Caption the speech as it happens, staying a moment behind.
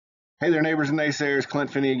Hey there, neighbors and naysayers. Clint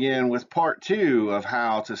Finney again with part two of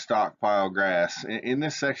how to stockpile grass. In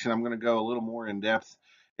this section, I'm going to go a little more in depth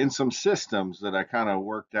in some systems that I kind of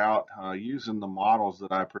worked out using the models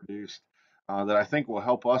that I produced that I think will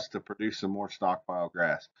help us to produce some more stockpile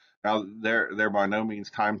grass. Now, they're by no means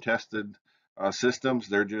time-tested systems.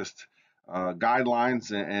 They're just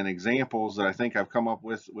guidelines and examples that I think I've come up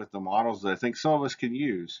with the models that I think some of us can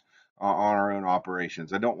use on our own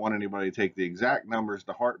operations. I don't want anybody to take the exact numbers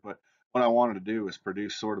to heart, but what I wanted to do is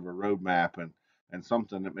produce sort of a roadmap and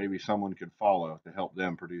something that maybe someone could follow to help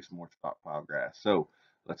them produce more stockpile grass. So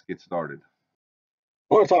let's get started.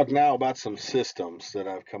 I want to talk now about some systems that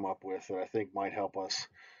I've come up with that I think might help us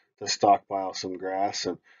to stockpile some grass.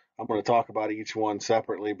 And I'm going to talk about each one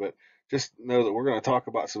separately, but just know that we're going to talk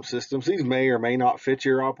about some systems. These may or may not fit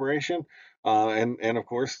your operation. And of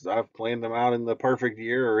course, I've planned them out in the perfect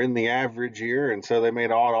year or in the average year. And so they may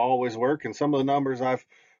not always work. And some of the numbers I've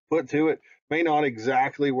put to it may not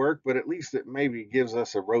exactly work, but at least it maybe gives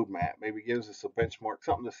us a roadmap, maybe gives us a benchmark,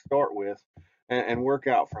 something to start with and work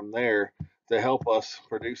out from there to help us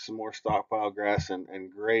produce some more stockpile grass and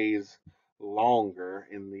graze longer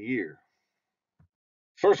in the year.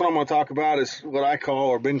 First one I'm going to talk about is what I call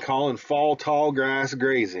or been calling fall tall grass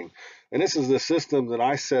grazing. And this is the system that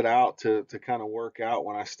I set out to kind of work out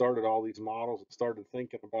when I started all these models and started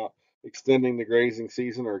thinking about extending the grazing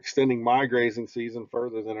season or extending my grazing season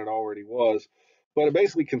further than it already was. But it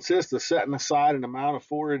basically consists of setting aside an amount of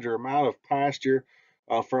forage or amount of pasture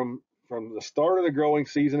from the start of the growing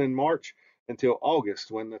season in March until August,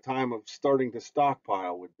 when the time of starting to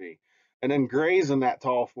stockpile would be, and then grazing that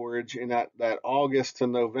tall forage in that August to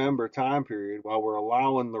November time period while we're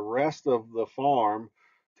allowing the rest of the farm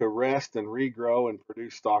to rest and regrow and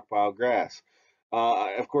produce stockpile grass.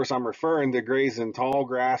 Of course, I'm referring to grazing tall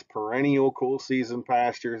grass, perennial cool season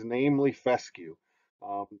pastures, namely fescue.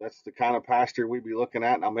 That's the kind of pasture we'd be looking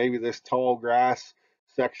at. Now, maybe this tall grass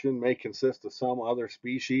section may consist of some other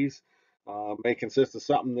species, may consist of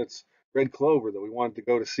something that's red clover that we wanted to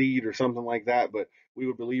go to seed or something like that, but we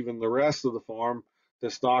would be leaving the rest of the farm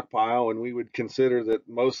to stockpile, and we would consider that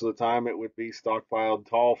most of the time it would be stockpiled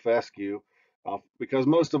tall fescue, because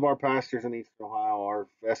most of our pastures in Eastern Ohio are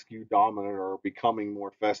fescue dominant or becoming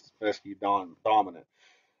more fescue dominant.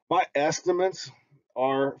 My estimates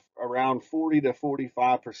are around 40 to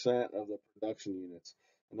 45% of the production units.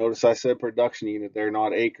 Notice I said production unit there,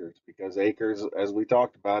 not acres, because acres, as we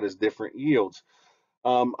talked about, is different yields.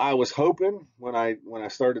 I was hoping when I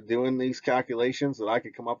started doing these calculations that I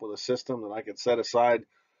could come up with a system that I could set aside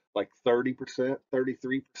like 30%,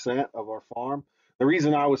 33% of our farm. The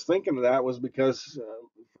reason I was thinking of that was because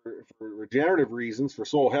for regenerative reasons, for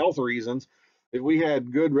soil health reasons, if we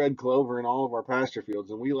had good red clover in all of our pasture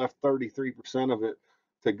fields and we left 33% of it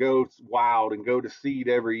to go wild and go to seed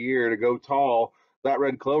every year to go tall, that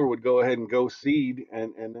red clover would go ahead and go seed,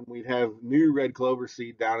 and then we'd have new red clover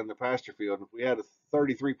seed down in the pasture field. And if we had a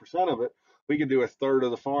 33% of it, we could do a third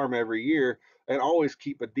of the farm every year and always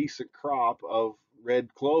keep a decent crop of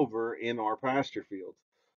red clover in our pasture fields.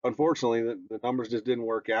 Unfortunately, the numbers just didn't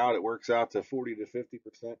work out. It works out to 40 to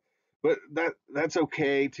 50%. But that's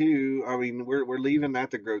okay too. I mean, we're leaving that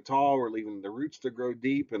to grow tall. We're leaving the roots to grow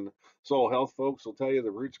deep, and soil health folks will tell you the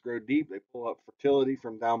roots grow deep. They pull up fertility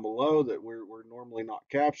from down below that we're normally not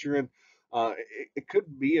capturing. It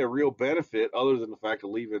could be a real benefit other than the fact of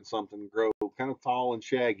leaving something grow kind of tall and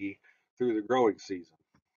shaggy through the growing season.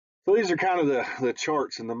 So these are kind of the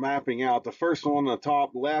charts and the mapping out. The first one on the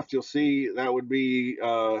top left, you'll see that would be,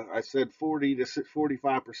 I said 40 to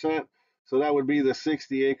 45%. So that would be the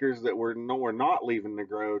 60 acres that we're not leaving to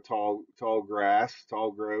grow tall grass,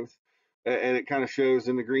 tall growth. And it kind of shows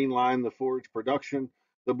in the green line the forage production.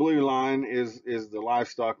 The blue line is the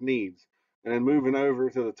livestock needs. And then moving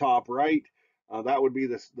over to the top right, that would be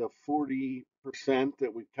the 40%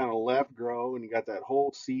 that we kind of left grow, and you got that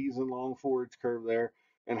whole season long forage curve there,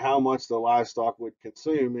 and how much the livestock would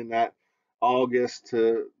consume in that August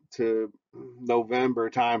to November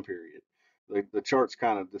time period. The chart's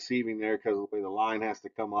kind of deceiving there because of the way the line has to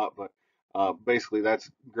come up, but basically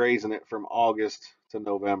that's grazing it from August to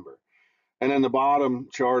November. And then the bottom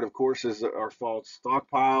chart, of course, is our fall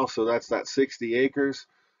stockpile. So that's that 60 acres.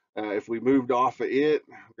 If we moved off of it,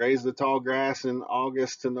 grazed the tall grass in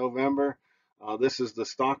August to November, this is the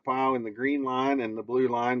stockpile in the green line, and the blue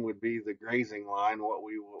line would be the grazing line, what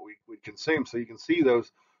we would consume. So you can see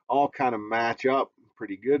those all kind of match up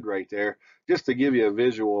pretty good right there, just to give you a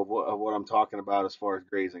visual of what I'm talking about as far as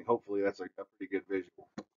grazing. Hopefully that's a pretty good visual.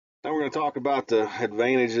 Now we're going to talk about the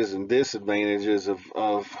advantages and disadvantages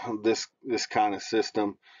of this kind of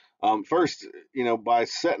system. First, by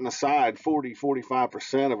setting aside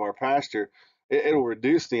 40–45% of our pasture, it'll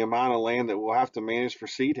reduce the amount of land that we'll have to manage for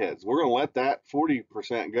seed heads. We're going to let that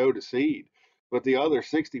 40% go to seed, but the other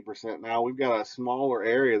 60% now we've got a smaller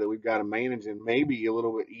area that we've got to manage, and maybe a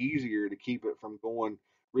little bit easier to keep it from going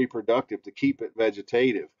reproductive, to keep it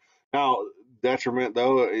vegetative. Now, detriment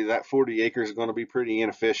though, that 40 acres is going to be pretty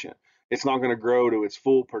inefficient. It's not going to grow to its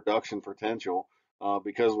full production potential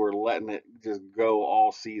because we're letting it just go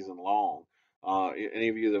all season long. Any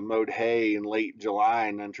of you that mowed hay in late July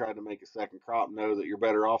and then tried to make a second crop know that you're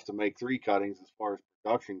better off to make 3 cuttings as far as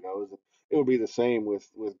production goes. It would be the same with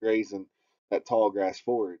grazing that tall grass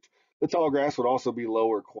forage. The tall grass would also be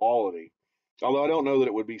lower quality, although I don't know that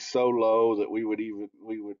it would be so low that we would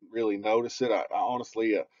really notice it. I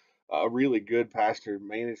honestly, a really good pasture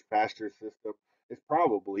managed pasture system is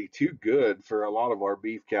probably too good for a lot of our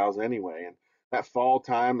beef cows anyway. And that fall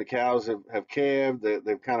time, the cows have calved.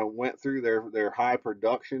 They've kind of went through their high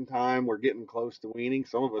production time. We're getting close to weaning.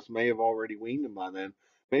 Some of us may have already weaned them by then.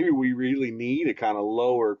 Maybe we really need a kind of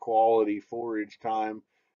lower quality forage time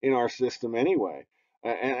in our system anyway.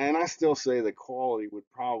 And I still say the quality would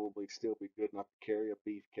probably still be good enough to carry a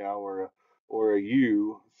beef cow or a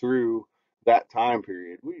ewe through that time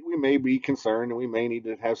period. We may be concerned and we may need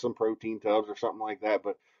to have some protein tubs or something like that,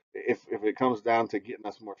 but if it comes down to getting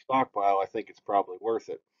us more stockpile, I think it's probably worth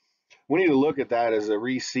it. We need to look at that as a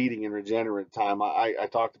reseeding and regenerative time. I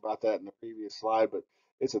talked about that in the previous slide, but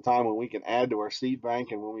it's a time when we can add to our seed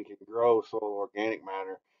bank and when we can grow soil organic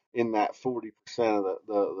matter in that 40% of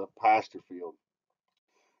the pasture field.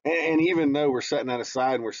 And even though we're setting that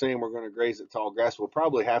aside and we're saying we're going to graze it tall grass, we'll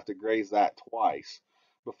probably have to graze that twice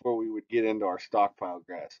before we would get into our stockpile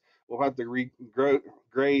grass. We'll have to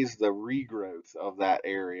graze the regrowth of that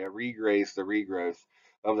area, regraze the regrowth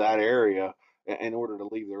of that area in order to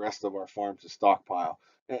leave the rest of our farm to stockpile.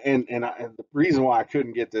 And the reason why I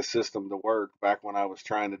couldn't get this system to work back when I was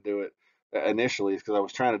trying to do it initially is because I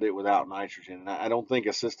was trying to do it without nitrogen. And I don't think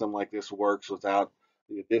a system like this works without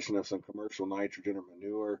the addition of some commercial nitrogen or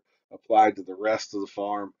manure applied to the rest of the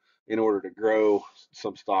farm in order to grow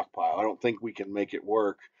some stockpile. I don't think we can make it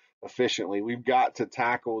work efficiently. We've got to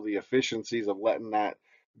tackle the efficiencies of letting that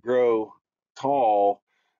grow tall,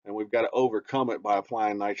 and we've got to overcome it by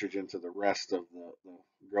applying nitrogen to the rest of the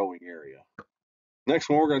growing area. Next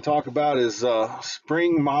one we're going to talk about is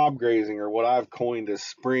spring mob grazing, or what I've coined as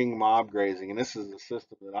spring mob grazing. And this is a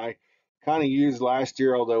system that I kind of used last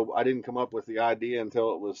year, although I didn't come up with the idea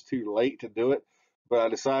until it was too late to do it. But I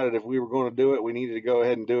decided if we were going to do it, we needed to go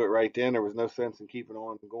ahead and do it right then. There was no sense in keeping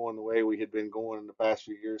on going the way we had been going in the past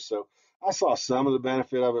few years. So I saw some of the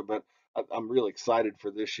benefit of it, but I'm really excited for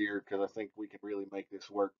this year because I think we can really make this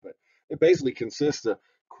work. But it basically consists of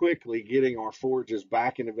quickly getting our forages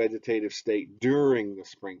back in a vegetative state during the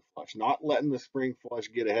spring flush, not letting the spring flush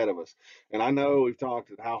get ahead of us. And I know we've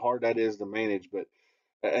talked about how hard that is to manage, but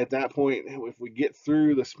at that point, if we get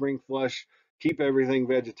through the spring flush, keep everything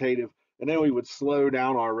vegetative, and then we would slow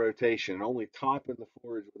down our rotation, only topping the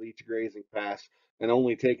forage with each grazing pass and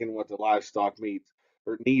only taking what the livestock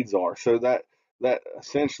needs are. So that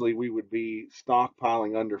essentially we would be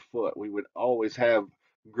stockpiling underfoot. We would always have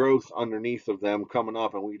growth underneath of them coming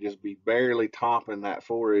up, and we'd just be barely topping that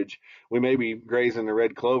forage. We may be grazing the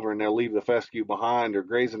red clover and they'll leave the fescue behind, or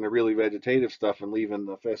grazing the really vegetative stuff and leaving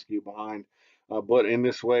the fescue behind. But in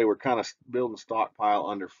this way, we're kind of building stockpile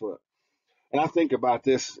underfoot. And I think about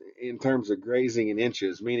this in terms of grazing in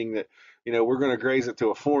inches, meaning that, we're going to graze it to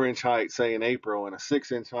a 4-inch height, say in April, and a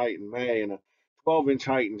 6-inch height in May, and a 12-inch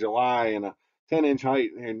height in July, and a 10-inch height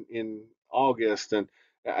in August. And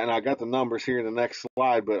I got the numbers here in the next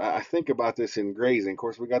slide, but I think about this in grazing. Of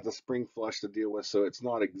course, we got the spring flush to deal with, so it's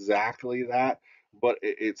not exactly that, but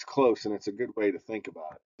it's close, and it's a good way to think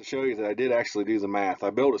about it. To show you that I did actually do the math, I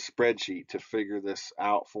built a spreadsheet to figure this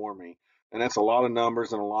out for me. And that's a lot of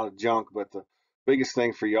numbers and a lot of junk, but the biggest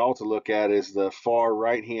thing for y'all to look at is the far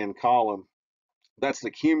right-hand column. That's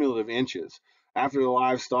the cumulative inches. After the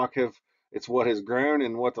livestock it's what has grown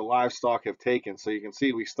and what the livestock have taken. So you can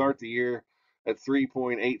see we start the year at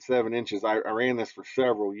 3.87 inches. I ran this for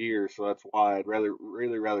several years, so that's why I'd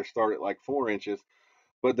really rather start at like 4 inches.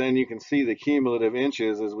 But then you can see the cumulative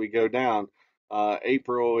inches as we go down.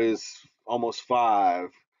 April is almost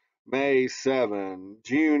 5. May 7,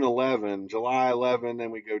 June 11, July 11,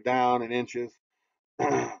 then we go down in inches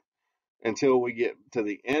until we get to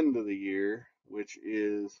the end of the year, which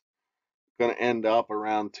is going to end up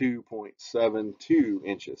around 2.72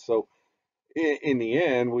 inches. So in the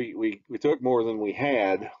end, we took more than we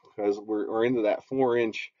had because we're into that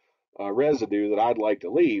 4-inch residue that I'd like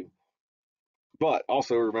to leave. But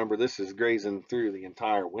also remember, this is grazing through the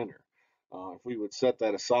entire winter. If we would set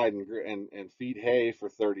that aside and feed hay for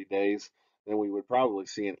 30 days, then we would probably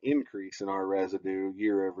see an increase in our residue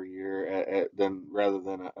year over year than rather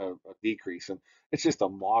than a decrease. And it's just a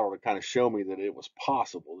model to kind of show me that it was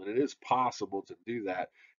possible, that it is possible to do that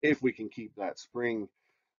if we can keep that spring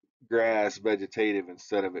grass vegetative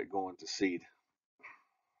instead of it going to seed.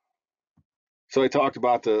 So I talked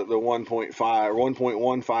about the 1.5 or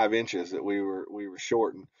 1.15 inches that we were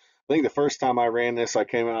shorting. I think the first time I ran this, I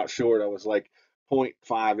came out short. I was like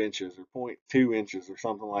 0.5 inches or 0.2 inches or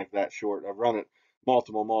something like that short. I've run it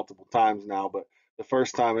multiple times now, but the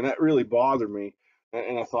first time, and that really bothered me.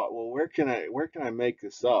 And I thought, well, where can I make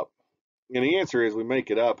this up? And the answer is we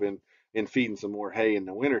make it up in feeding some more hay in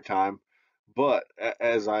the wintertime. But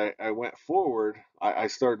as I went forward, I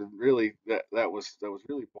started really that was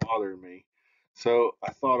really bothering me. So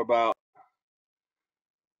I thought about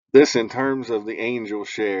this in terms of the angel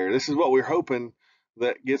share. This is what we're hoping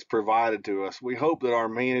that gets provided to us. We hope that our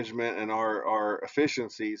management and our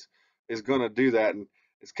efficiencies is going to do that. And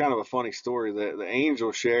it's kind of a funny story. The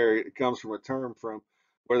angel share, it comes from a term from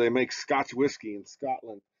where they make Scotch whiskey in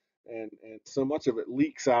Scotland. And so much of it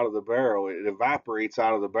leaks out of the barrel, it evaporates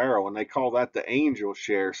out of the barrel, and they call that the angel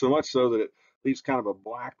share. So much so that it leaves kind of a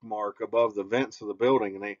black mark above the vents of the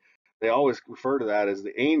building, and they always refer to that as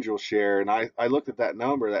the angel share. And I looked at that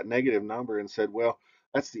number, that negative number, and said, well,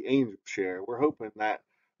 that's the angel share. We're hoping that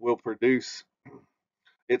will produce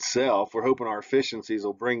itself. We're hoping our efficiencies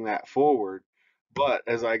will bring that forward. But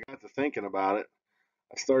as I got to thinking about it,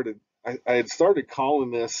 I had started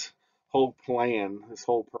calling this whole plan, this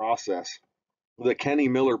whole process, the Kenny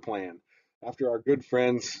Miller plan, after our good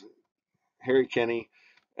friends Harry Kenny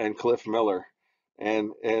and Cliff Miller,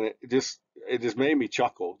 and it just made me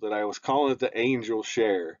chuckle that I was calling it the Angel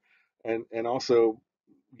Share, and also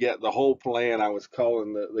yet the whole plan I was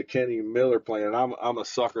calling the Kenny Miller plan. I'm a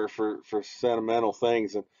sucker for sentimental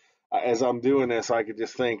things, and as I'm doing this, I could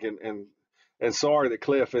just think and sorry that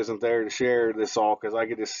Cliff isn't there to share this all because I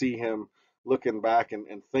could just see him looking back and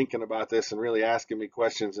thinking about this and really asking me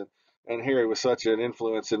questions. And Harry was such an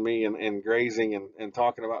influence in me in grazing and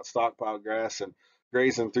talking about stockpile grass and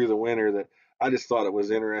grazing through the winter that I just thought it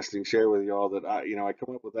was interesting to share with y'all that I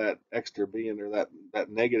come up with that extra being or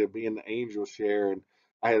that negative being the angel share, and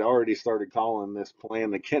I had already started calling this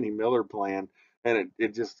plan the Kenny Miller plan, and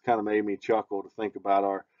it just kind of made me chuckle to think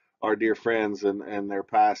about our dear friends and their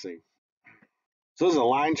passing. So this is a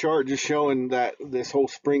line chart just showing that this whole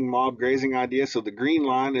spring mob grazing idea. So the green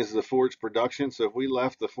line is the forage production. So if we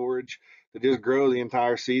left the forage to just grow the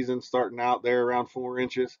entire season, starting out there around 4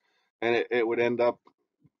 inches, and it would end up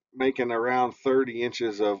making around 30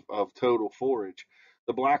 inches of total forage.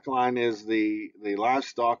 The black line is the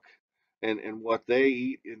livestock and what they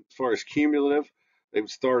eat as far as cumulative. They would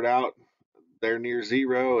start out they're near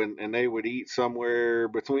zero and they would eat somewhere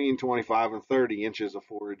between 25 and 30 inches of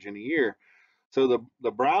forage in a year. So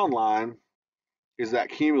the brown line is that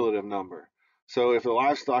cumulative number. So if the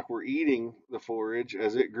livestock were eating the forage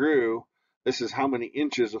as it grew, this is how many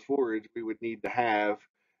inches of forage we would need to have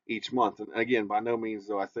each month. And again, by no means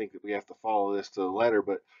do I think that we have to follow this to the letter,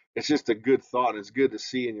 but it's just a good thought. And it's good to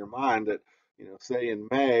see in your mind that, say in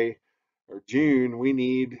May or June, we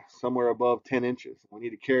need somewhere above 10 inches. We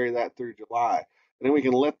need to carry that through July. And then we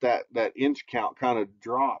can let that inch count kind of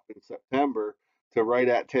drop in September to right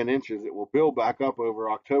at 10 inches. It will build back up over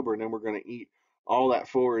October, and then we're going to eat all that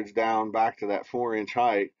forage down back to that 4 inch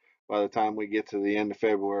height by the time we get to the end of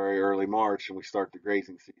February, early March, and we start the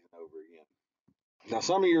grazing season over again. Now,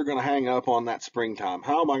 some of you are going to hang up on that springtime.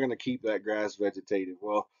 How am I going to keep that grass vegetative?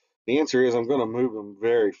 Well, the answer is I'm going to move them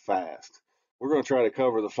very fast. We're going to try to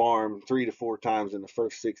cover the farm 3 to 4 times in the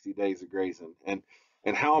first 60 days of grazing. And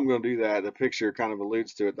how I'm going to do that, the picture kind of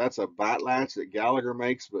alludes to it. That's a bat latch that Gallagher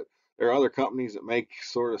makes, but there are other companies that make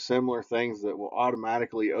sort of similar things that will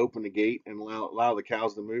automatically open the gate and allow the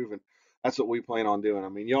cows to move. And that's what we plan on doing. I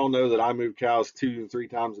mean, y'all know that I move cows 2 and 3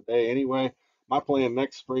 times a day anyway. My plan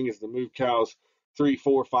next spring is to move cows 3,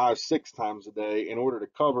 4, 5, 6 times a day in order to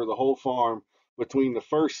cover the whole farm between the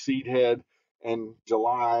first seed head and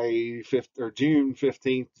July 5th or June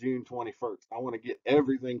 15th, June 21st. I want to get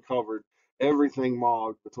everything covered, everything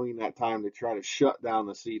mobbed between that time to try to shut down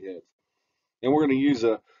the seed heads. And we're going to use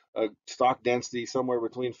a stock density somewhere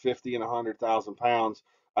between 50 and 100,000 pounds.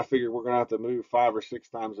 I figure we're going to have to move 5 or 6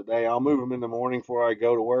 times a day. I'll move them in the morning before I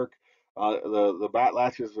go to work. The bat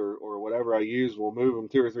latches or whatever I use, will move them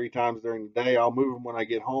 2 or 3 times during the day. I'll move them when I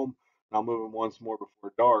get home, and I'll move them once more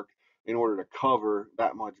before dark in order to cover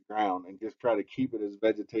that much ground and just try to keep it as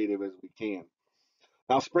vegetative as we can.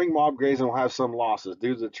 Now, spring mob grazing will have some losses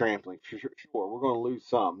due to the trampling. Sure, we're going to lose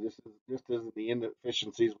some. Just as the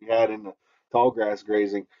inefficiencies we had in the tall grass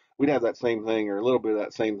grazing, we'd have that same thing or a little bit of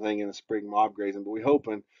that same thing in the spring mob grazing. But we're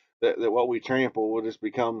hoping that what we trample will just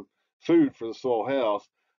become food for the soil health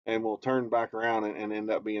and will turn back around and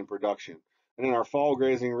end up being production. And then our fall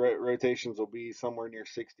grazing rotations will be somewhere near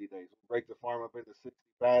 60 days. We'll break the farm up into 60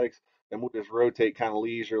 paddocks and we'll just rotate kind of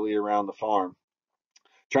leisurely around the farm,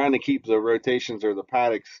 trying to keep the rotations or the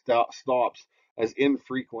paddock stops as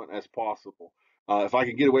infrequent as possible. If I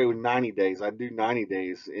could get away with 90 days, I'd do 90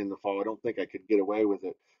 days in the fall. I don't think I could get away with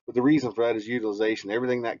it. But the reason for that is utilization.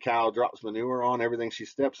 Everything that cow drops manure on, everything she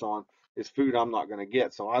steps on is food I'm not going to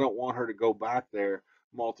get. So I don't want her to go back there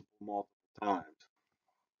multiple times.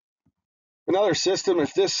 Another system,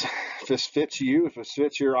 if this fits you, if it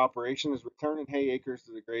fits your operation, is returning hay acres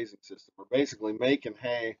to the grazing system, or basically making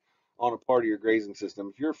hay on a part of your grazing system.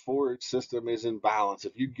 If your forage system is in balance,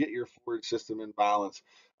 if you get your forage system in balance,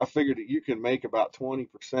 I figured that you can make about 20%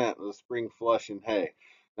 of the spring flush in hay.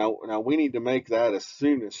 Now we need to make that as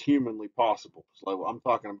soon as humanly possible. So I'm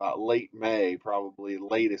talking about late May, probably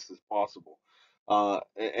latest as possible.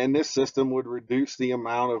 And this system would reduce the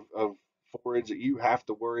amount of forage that you have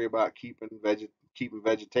to worry about keeping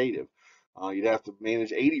vegetative. You'd have to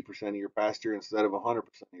manage 80% of your pasture instead of 100% of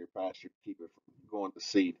your pasture to keep it from going to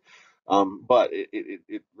seed. But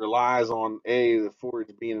it relies on A, the forage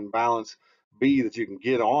being in balance, B, that you can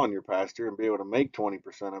get on your pasture and be able to make 20%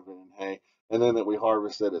 of it in hay, and then that we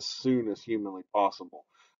harvest it as soon as humanly possible.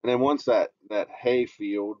 And then once that hay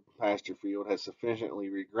field, pasture field, has sufficiently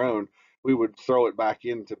regrown, we would throw it back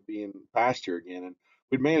into being pasture again. And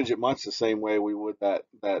we'd manage it much the same way we would that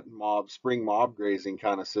spring mob grazing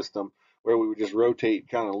kind of system, where we would just rotate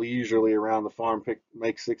kind of leisurely around the farm,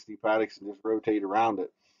 make 60 paddocks and just rotate around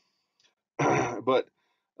it. But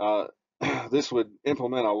uh, this would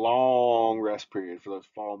implement a long rest period for those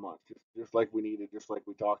fall months, just like we needed, just like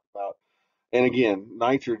we talked about. And again,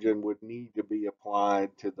 nitrogen would need to be applied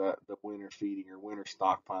to the winter feeding or winter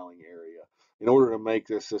stockpiling area in order to make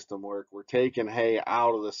this system work. We're taking hay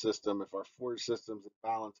out of the system. If our forage system's in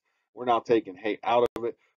balance, we're now taking hay out of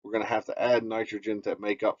it. We're going to have to add nitrogen to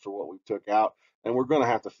make up for what we took out. And we're going to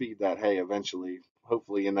have to feed that hay eventually,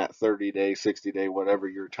 hopefully in that 30-day, 60-day, whatever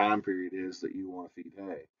your time period is that you want to feed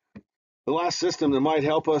hay. The last system that might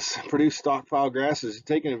help us produce stockpile grass is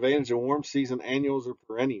taking advantage of warm season annuals or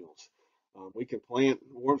perennials. We can plant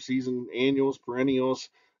warm season annuals, perennials,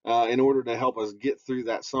 in order to help us get through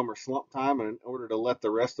that summer slump time and in order to let the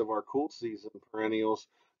rest of our cool season perennials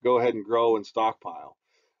go ahead and grow and stockpile.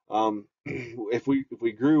 If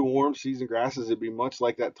we grew warm season grasses, it'd be much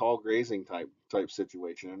like that tall grazing type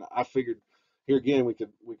situation. And I figured here again we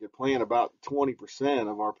could plant about 20%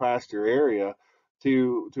 of our pasture area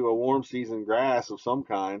to a warm season grass of some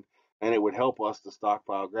kind, and it would help us to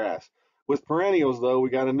stockpile grass. With perennials, though, we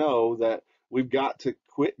got to know that we've got to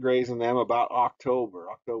quit grazing them about October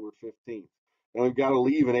 15th, and we've got to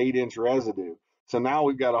leave an 8-inch residue. So now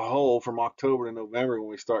we've got a hole from October to November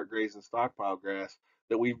when we start grazing stockpile grass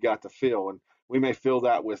that we've got to fill. And we may fill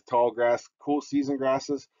that with tall grass, cool season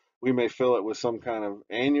grasses. We may fill it with some kind of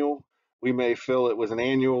annual. We may fill it with an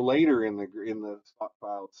annual later in the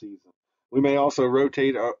stockpiled season. We may also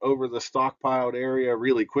rotate over the stockpiled area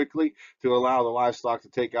really quickly to allow the livestock to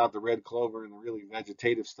take out the red clover and the really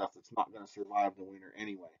vegetative stuff that's not going to survive the winter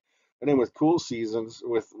anyway. And then with cool seasons,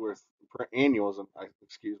 with annuals,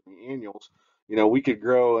 annuals, we could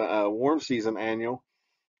grow a warm season annual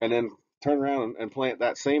and then turn around and plant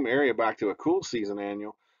that same area back to a cool season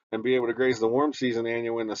annual and be able to graze the warm season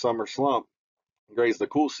annual in the summer slump, graze the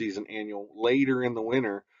cool season annual later in the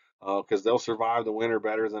winter, because they'll survive the winter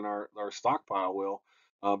better than our stockpile will.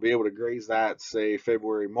 Be able to graze that, say,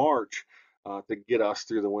 February, March, to get us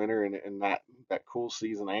through the winter, and that cool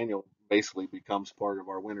season annual basically becomes part of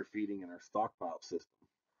our winter feeding and our stockpile system.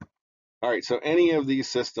 All right, so any of these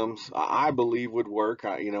systems I believe would work.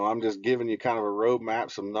 I'm just giving you kind of a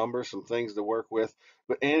roadmap, some numbers, some things to work with,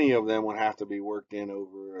 but any of them would have to be worked in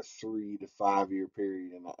over a 3 to 5 year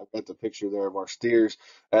period. And I've got the picture there of our steers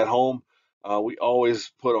at home. We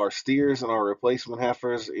always put our steers and our replacement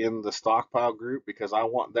heifers in the stockpile group because I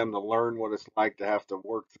want them to learn what it's like to have to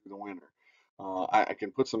work through the winter. I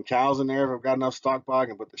can put some cows in there if I've got enough stockpile. I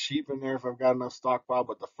can put the sheep in there if I've got enough stockpile,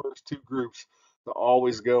 but the first two groups to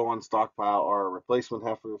always go on stockpile are our replacement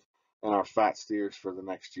heifers and our fat steers for the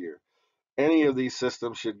next year. Any of these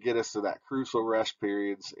systems should get us to that crucial rest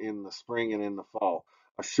periods in the spring and in the fall.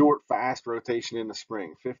 A short, fast rotation in the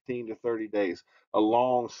spring, 15 to 30 days. A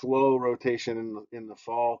long, slow rotation in the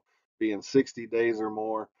fall, being 60 days or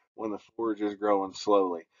more when the forage is growing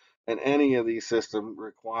slowly. And any of these systems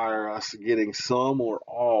require us getting some or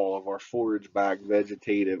all of our forage back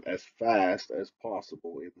vegetative as fast as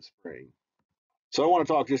possible in the spring. So I want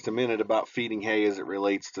to talk just a minute about feeding hay as it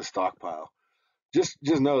relates to stockpile. Just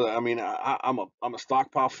know that, I mean, I'm a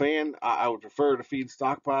stockpile fan. I would prefer to feed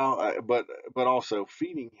stockpile, but also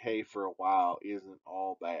feeding hay for a while isn't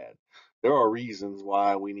all bad. There are reasons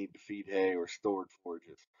why we need to feed hay or stored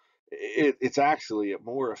forages. It's actually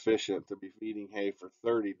more efficient to be feeding hay for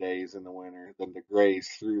 30 days in the winter than to graze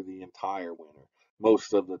through the entire winter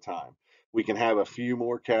most of the time. We can have a few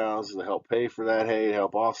more cows to help pay for that hay, to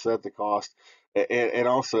help offset the cost, and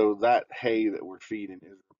also that hay that we're feeding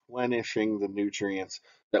is replenishing the nutrients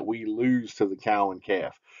that we lose to the cow and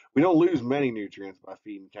calf. We don't lose many nutrients by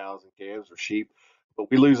feeding cows and calves or sheep, but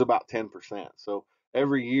we lose about 10%. So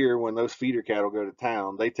every year when those feeder cattle go to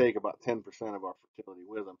town, they take about 10% of our fertility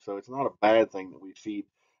with them. So it's not a bad thing that we feed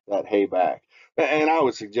that hay back. And I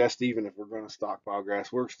would suggest, even if we're going to stockpile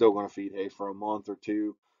grass, we're still going to feed hay for a month or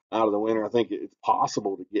two out of the winter. I think it's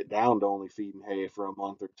possible to get down to only feeding hay for a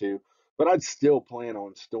month or two, but I'd still plan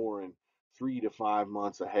on storing 3 to 5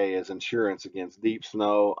 months of hay as insurance against deep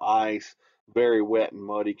snow, ice, very wet and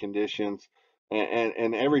muddy conditions.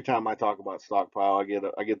 And every time I talk about stockpile,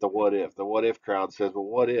 I get the what if. The what if crowd says, well,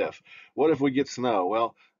 what if? What if we get snow?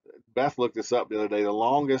 Well, Beth looked this up the other day. The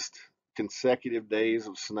longest consecutive days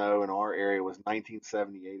of snow in our area was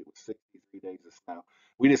 1978. It was 63 days of snow.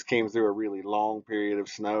 We just came through a really long period of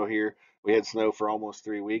snow here. We had snow for almost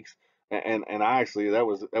 3 weeks, and I actually that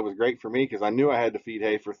was great for me because I knew I had to feed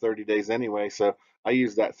hay for 30 days anyway. So I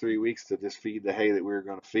used that 3 weeks to just feed the hay that we were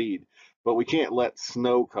going to feed. But we can't let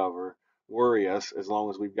snow cover worry us as long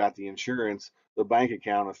as we've got the insurance, the bank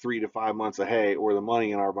account of 3 to 5 months of hay, or the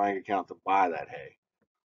money in our bank account to buy that hay.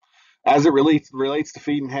 As it relates to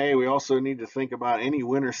feeding hay, we also need to think about any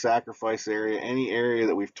winter sacrifice area, any area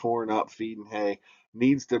that we've torn up feeding hay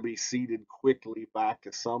needs to be seeded quickly back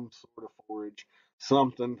to some sort of forage,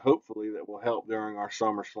 something hopefully that will help during our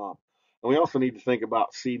summer slump. And we also need to think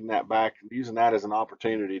about seeding that back, using that as an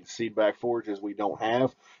opportunity to seed back forages we don't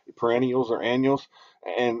have, perennials or annuals,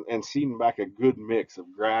 and seeding back a good mix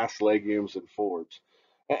of grass, legumes, and forbs.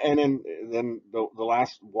 And then the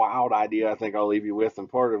last wild idea I think I'll leave you with, and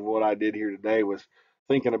part of what I did here today was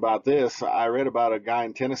thinking about this. I read about a guy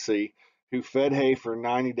in Tennessee who fed hay for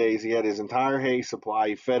 90 days. He had his entire hay supply.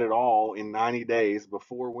 He fed it all in 90 days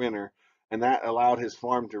before winter, and that allowed his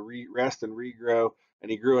farm to rest and regrow. And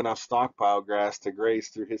he grew enough stockpile grass to graze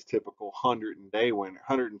through his typical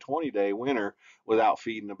 120-day winter without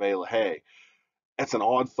feeding a bale of hay. That's an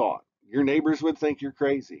odd thought. Your neighbors would think you're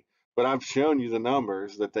crazy, but I've shown you the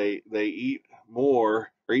numbers that they eat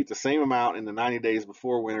more or eat the same amount in the 90 days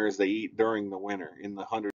before winter as they eat during the winter in the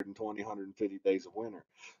 120, 150 days of winter.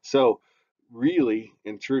 So really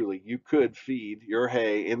and truly, you could feed your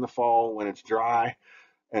hay in the fall when it's dry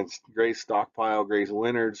and graze stockpile, graze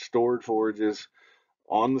wintered, stored forages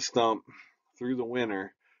on the stump through the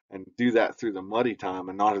winter and do that through the muddy time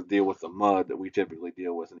and not have to deal with the mud that we typically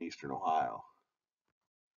deal with in Eastern Ohio.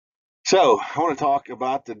 So, I want to talk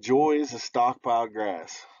about the joys of stockpile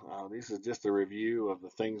grass. This is just a review of the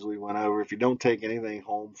things we went over. If you don't take anything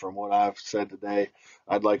home from what I've said today,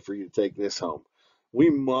 I'd like for you to take this home. We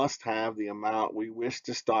must have the amount we wish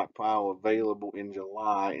to stockpile available in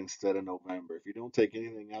July instead of November. If you don't take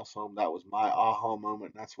anything else home, that was my aha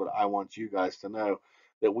moment. And that's what I want you guys to know,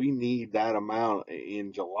 that we need that amount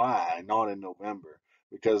in July, not in November,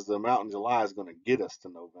 because the amount in July is going to get us to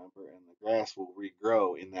November and the grass will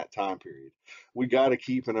regrow in that time period. We got to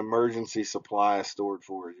keep an emergency supply of stored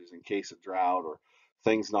forages in case of drought or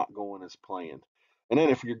things not going as planned. And then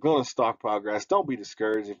if you're going to stockpile grass, don't be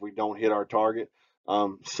discouraged if we don't hit our target.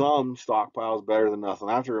 Some stockpile is better than nothing.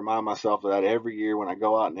 I have to remind myself of that every year when I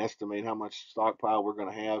go out and estimate how much stockpile we're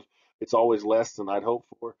going to have. It's always less than I'd hope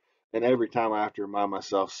for. And every time I have to remind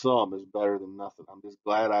myself some is better than nothing. I'm just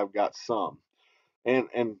glad I've got some.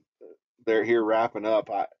 And they're here wrapping up.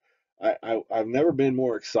 I've never been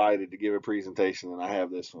more excited to give a presentation than I have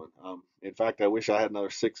this one. In fact, I wish I had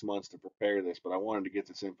another 6 months to prepare this, but I wanted to get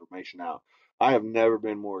this information out. I have never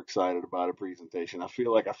been more excited about a presentation. I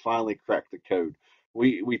feel like I finally cracked the code.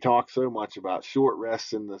 We talk so much about short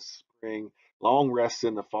rests in the spring, long rests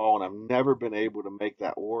in the fall, and I've never been able to make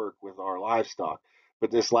that work with our livestock.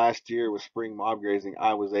 But this last year with spring mob grazing,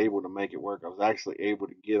 I was able to make it work. I was actually able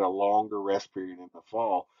to get a longer rest period in the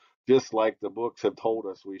fall, just like the books have told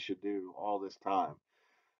us we should do all this time.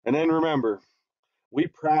 And then remember, we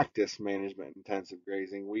practice management intensive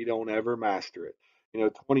grazing. We don't ever master it.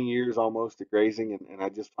 20 years almost of grazing, and I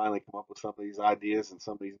just finally come up with some of these ideas and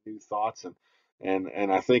some of these new thoughts,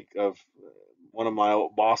 and I think of one of my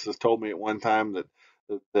old bosses told me at one time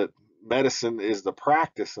that medicine is the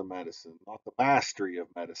practice of medicine, not the mastery of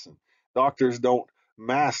medicine. Doctors don't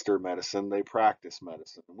master medicine, they practice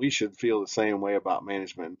medicine. We should feel the same way about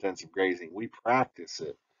management intensive grazing. We practice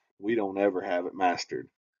it. We don't ever have it mastered.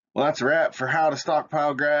 Well, that's a wrap for How to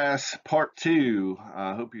Stockpile Grass Part 2.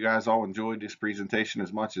 I hope you guys all enjoyed this presentation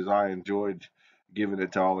as much as I enjoyed giving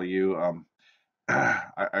it to all of you.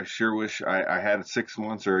 I sure wish I had 6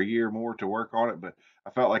 months or a year more to work on it, but I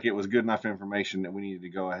felt like it was good enough information that we needed to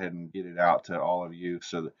go ahead and get it out to all of you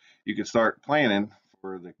so that you could start planning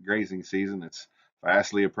for the grazing season that's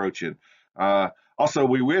fastly approaching. Uh, Also,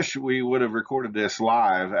 we wish we would have recorded this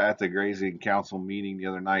live at the Grazing Council meeting the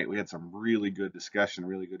other night. We had some really good discussion,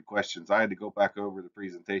 really good questions. I had to go back over the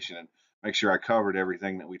presentation and make sure I covered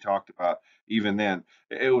everything that we talked about. Even then,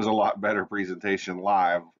 it was a lot better presentation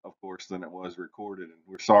live, of course, than it was recorded. And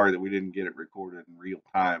we're sorry that we didn't get it recorded in real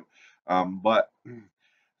time. But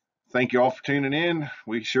thank you all for tuning in.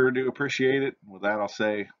 We sure do appreciate it. With that, I'll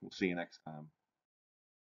say we'll see you next time.